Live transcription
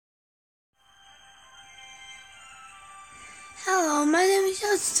Hello, my name is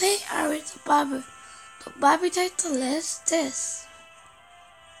John. Today I read the Bible. The Bible title is this.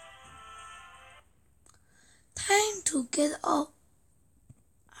 Time to get up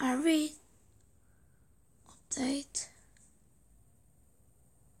and read. Update.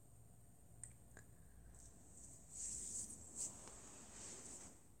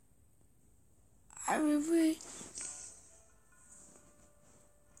 I will read.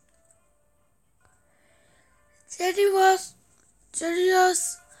 There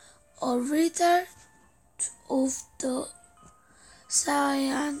was a reader of the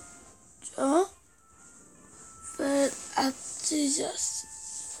Zion fell at Jesus'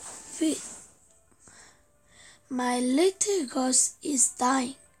 feet. My little girl is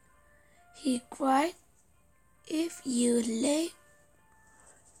dying, he cried. If you lay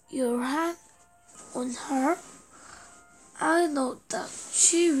your hand on her, I know that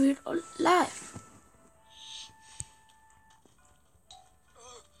she will live.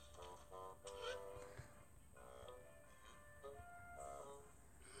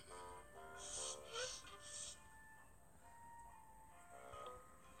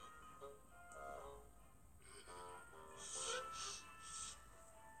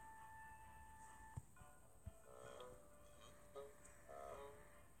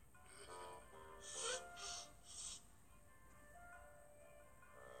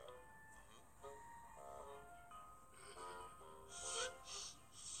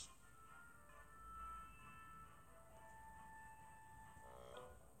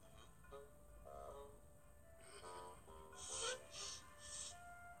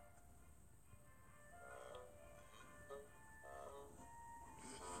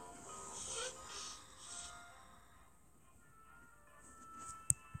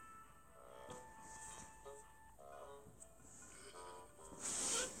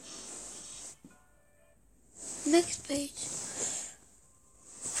 Next page.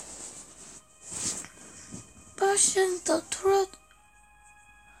 Pushing through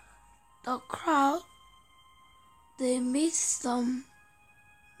the crowd, they meet some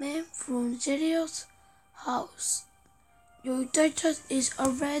men from Jericho's house. Your daughter is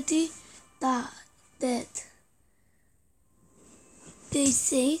already dead. They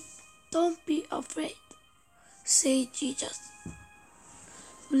say, don't be afraid, said Jesus.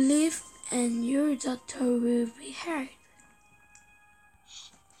 Believe and your daughter will be healed.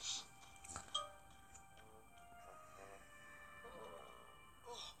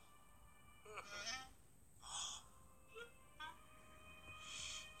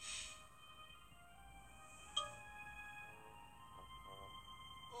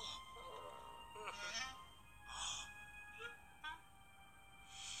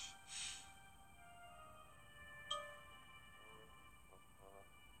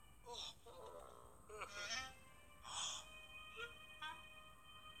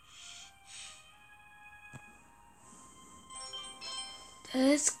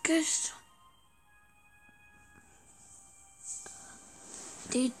 This question.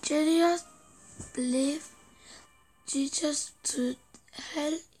 Did Jairus believe Jesus to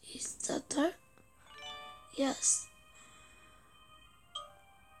heal his daughter? Yes.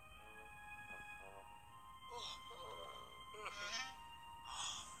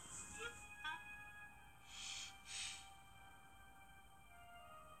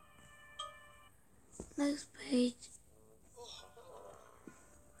 Next page.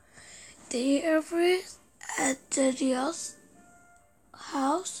 They arrived at Jairus'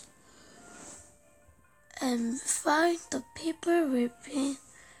 house and found the people weeping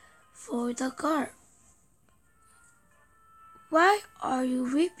for the girl. Why are you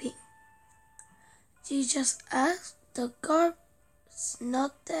weeping? Jesus asked. The girl's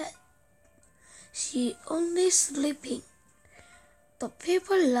not dead. She's only sleeping. The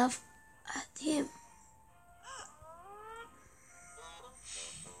people laughed at him.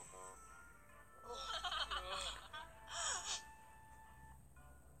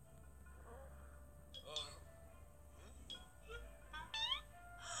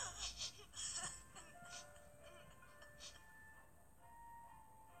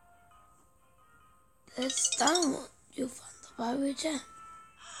 Let's download. You found the Bible Jam.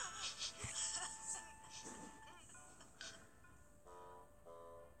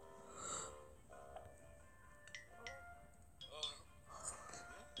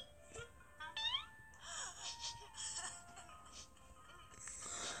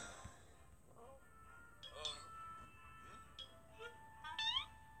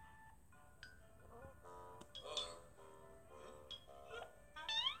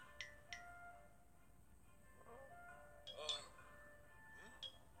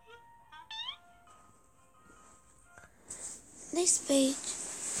 Next page.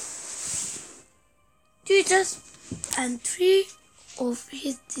 Jesus and 3 of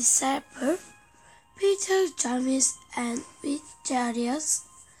his disciples, Peter, James, and Jairus,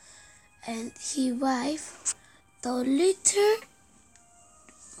 and his wife, the little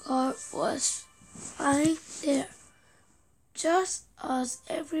girl was lying there, just as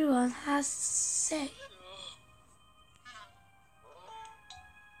everyone has said.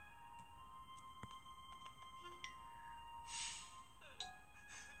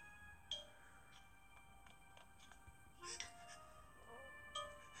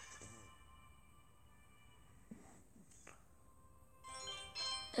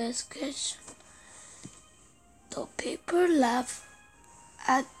 Description. The people laughed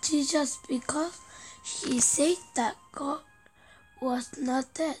at Jesus because he said that God was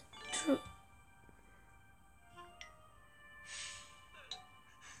not that true.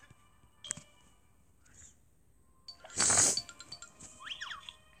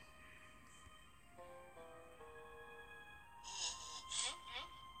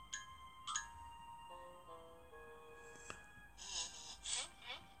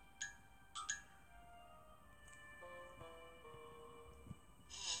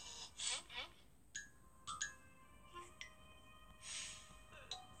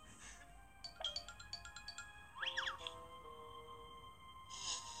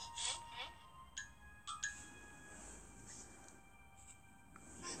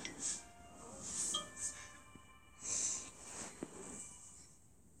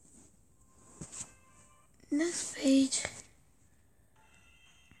 Next page.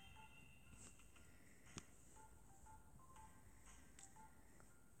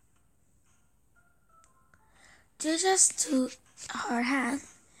 Jesus took her hand.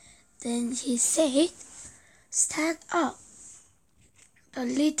 Then he said, "Stand up, the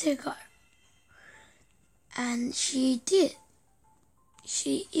little girl." And she did.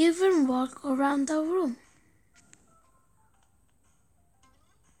 She even walked around the room.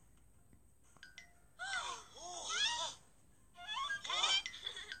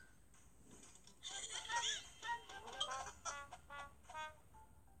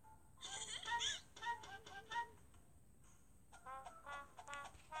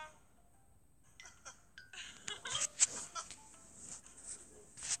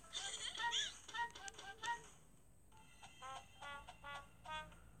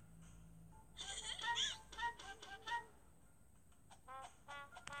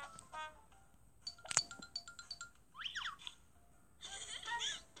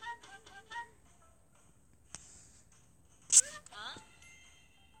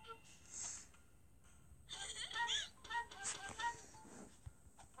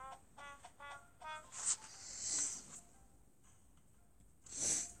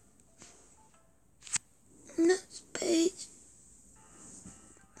 Next page.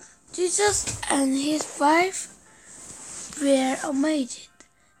 Jesus and his wife were amazed.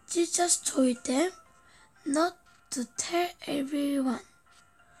 Jesus told them not to tell everyone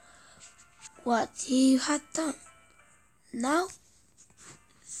what he had done. "Now,"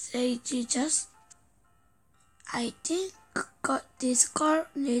 said Jesus, "I think this girl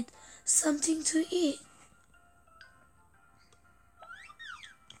needs something to eat."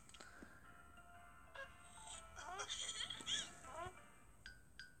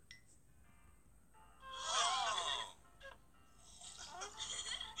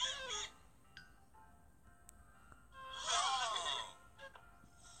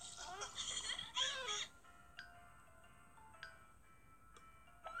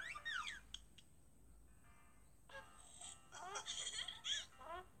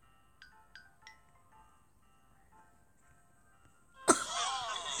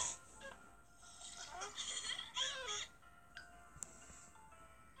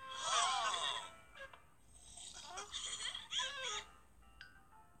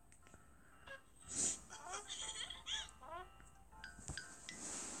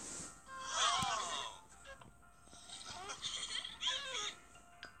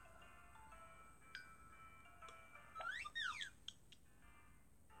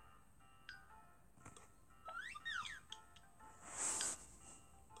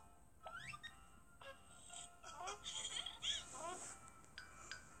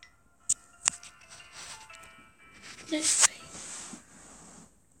 Next page.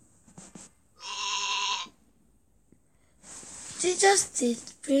 Jesus did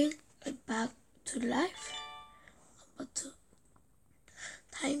bring it back to life, but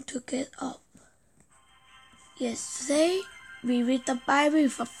time to get up. Yesterday, we read the Bible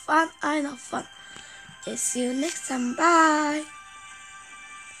for fun and fun. See you next time. Bye.